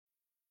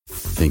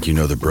Think you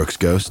know the Brooks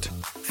Ghost?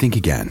 Think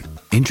again.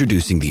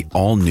 Introducing the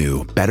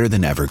all-new,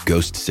 better-than-ever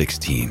Ghost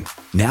 16.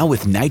 Now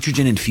with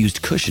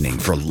nitrogen-infused cushioning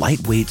for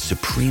lightweight,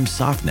 supreme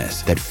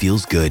softness that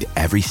feels good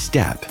every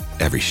step,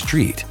 every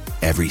street,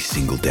 every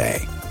single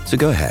day. So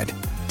go ahead,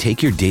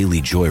 take your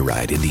daily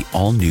joyride in the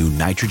all-new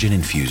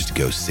nitrogen-infused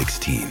Ghost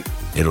 16.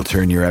 It'll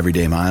turn your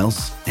everyday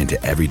miles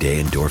into everyday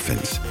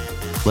endorphins.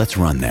 Let's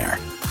run there.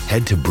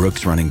 Head to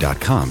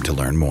brooksrunning.com to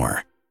learn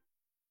more.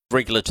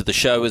 Regular to the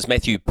show is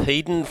Matthew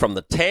Peden from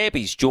the Tab.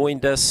 He's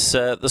joined us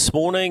this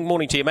morning.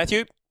 Morning to you,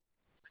 Matthew.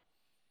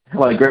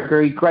 Hello,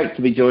 Gregory. Great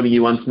to be joining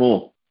you once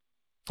more.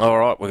 All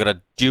right, we've got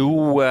a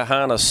dual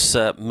harness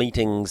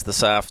meetings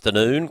this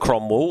afternoon.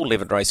 Cromwell,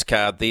 11 race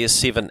card there,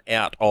 7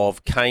 out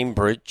of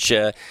Cambridge.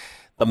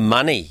 The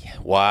money,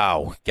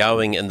 wow,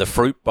 going in the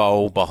fruit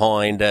bowl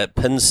behind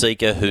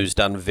Pinseeker, who's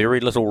done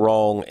very little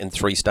wrong in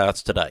 3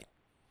 starts today.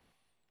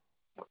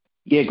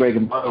 Yeah, Greg,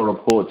 and by all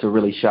reports, a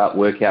really sharp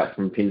workout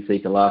from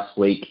Pinseeker last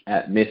week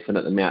at Methven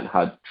at the Mount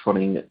Hudd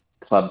Trotting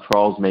Club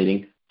Trials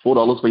meeting.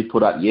 $4 we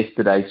put up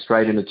yesterday,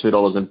 straight into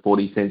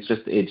 $2.40,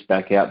 just to edge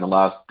back out in the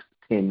last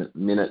 10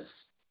 minutes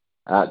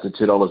to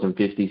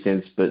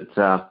 $2.50.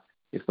 But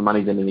if the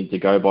money's anything to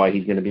go by,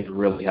 he's going to be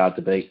really hard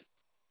to beat.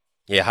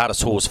 Yeah,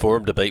 hardest horse for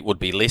him to beat would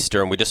be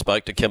Leicester, and we just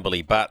spoke to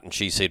Kimberly Butt, and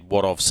she said,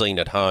 what I've seen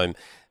at home,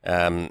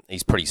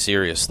 he's pretty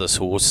serious, this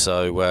horse,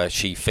 so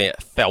she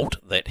felt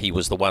that he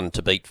was the one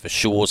to beat for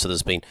sure, so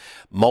there's been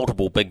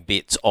multiple big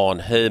bets on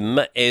him,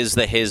 as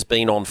there has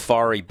been on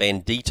Fiery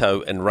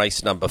Bandito in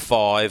race number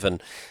 5,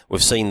 and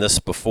we've seen this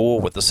before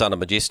with the Son of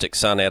Majestic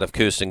Son out of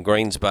Kirsten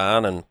Green's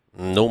barn, and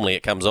normally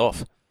it comes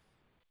off.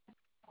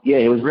 Yeah,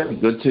 it was really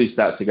good 2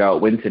 starts ago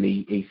at Winton.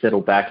 He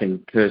settled back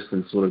and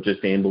Kirsten sort of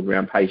just ambled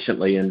around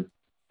patiently and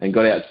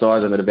got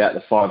outside them at about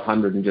the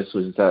 500 and just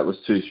was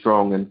too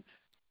strong. And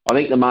I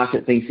think the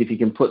market thinks if he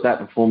can put that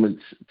performance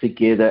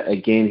together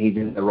again, he's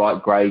in the right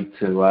grade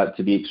to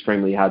be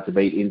extremely hard to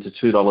beat into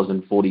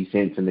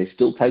 $2.40, and they're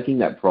still taking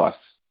that price.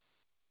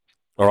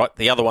 All right,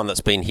 the other one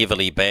that's been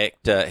heavily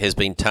backed has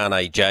been Tane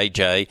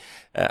JJ.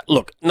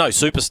 Look, no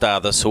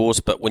superstar this horse,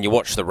 but when you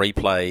watch the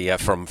replay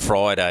from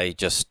Friday,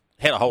 just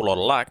had a whole lot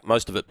of luck,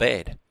 most of it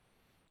bad.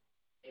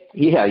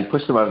 Yeah, he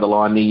pushed him over the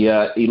line.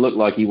 He looked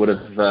like he would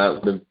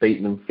have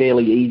beaten him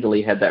fairly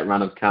easily had that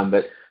run have come,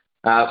 but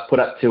put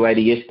up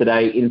 $2.80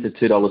 yesterday into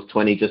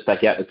 $2.20, just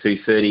back out to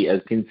 $2.30 as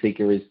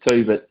Pinseeker is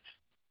too. But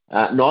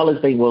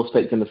Nyla's been well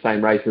specced in the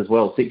same race as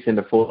well, 6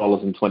 into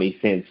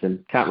 $4.20,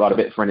 and can't write a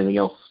bet for anything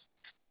else.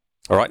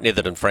 All right,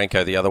 Netherton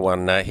Franco, the other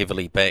one,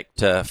 heavily backed,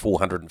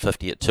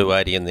 $450 at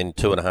 $2.80 and then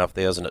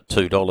 $2,500 at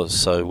 $2.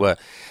 So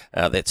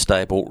that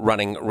stable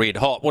running red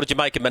hot. What did you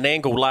make of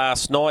Menangle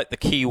last night? The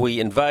Kiwi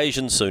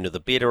invasion, sooner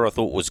the better. I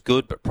thought was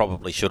good, but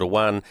probably should have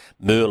won.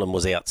 Merlin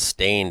was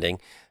outstanding.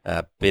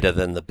 Better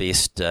than the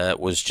best,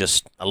 was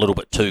just a little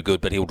bit too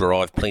good, but he'll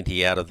derive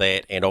plenty out of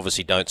that. And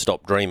obviously Don't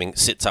Stop Dreaming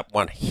sets up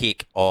one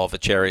heck of a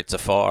Chariots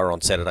of Fire on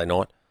Saturday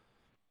night.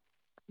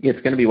 Yeah,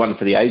 it's going to be one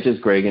for the ages,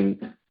 Greg,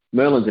 and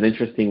Merlin's an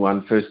interesting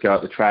one, first go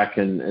at the track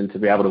and to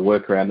be able to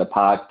work around the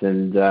park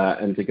and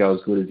to go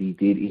as good as he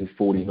did in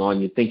 49.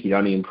 You'd think he'd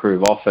only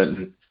improve off it. And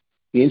it'd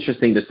be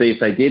interesting to see if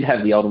they did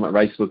have the ultimate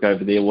racebook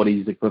over there, what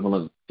his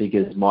equivalent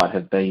figures might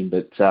have been.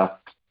 But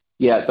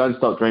yeah, Don't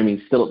Stop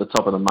Dreaming still at the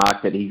top of the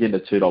market. He's into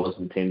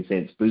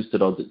 $2.10,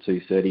 boosted odds at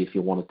 $2.30 if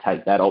you want to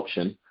take that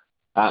option.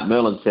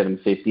 Merlin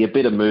 $7.50, a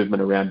bit of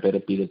movement around Better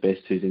Be the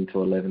Best, who's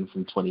into 11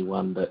 from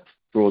 21, but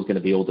draw's going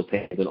to be all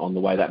dependent on the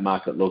way that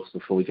market looks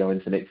before we go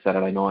into next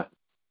Saturday night.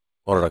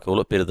 What did I call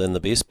it? Better than the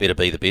best? Better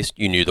be the best.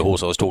 You knew the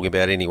horse I was talking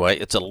about anyway.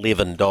 It's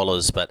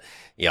 $11, but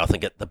yeah, I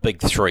think at the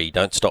big 3,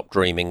 Don't Stop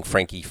Dreaming,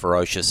 Frankie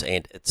Ferocious,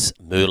 and it's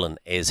Merlin,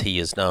 as he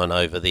is known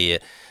over there.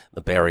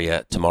 The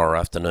barrier tomorrow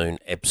afternoon,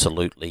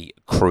 absolutely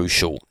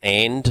crucial.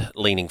 And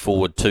leaning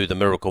forward to the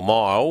Miracle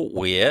Mile,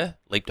 where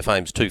Leap to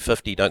Fame's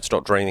 $2.50, Don't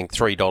Stop Dreaming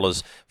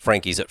 $3,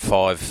 Frankie's at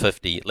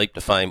 $5.50. Leap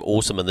to Fame,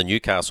 awesome in the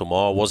Newcastle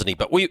Mile, wasn't he?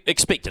 But we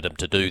expected him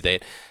to do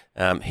that.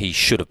 He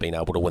should have been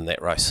able to win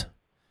that race.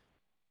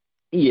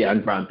 Yeah,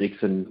 and Grant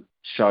Dixon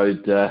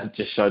showed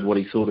what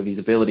he thought of his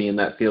ability in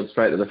that field,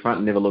 straight to the front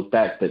and never looked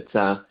back. But it's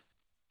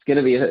going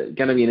to be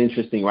an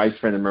interesting race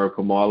for the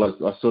Miracle Mile.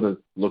 I sort of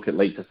look at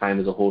Leap to Fame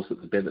as a horse that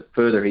the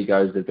further he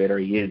goes, the better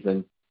he is.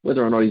 And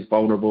whether or not he's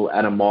vulnerable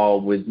at a mile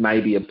with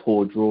maybe a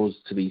poor draws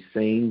to be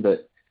seen,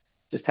 but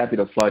just happy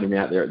to float him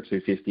out there at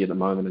 $2.50 at the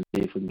moment and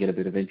see if we can get a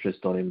bit of interest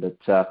on him. But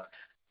it's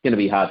going to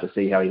be hard to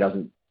see how he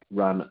doesn't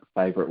run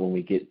favourite when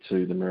we get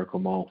to the Miracle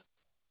Mile.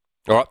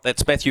 All right,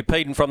 that's Matthew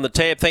Peden from the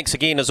Tab. Thanks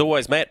again, as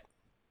always, Matt.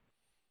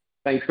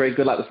 Thanks, Greg.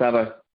 Good luck to Savo.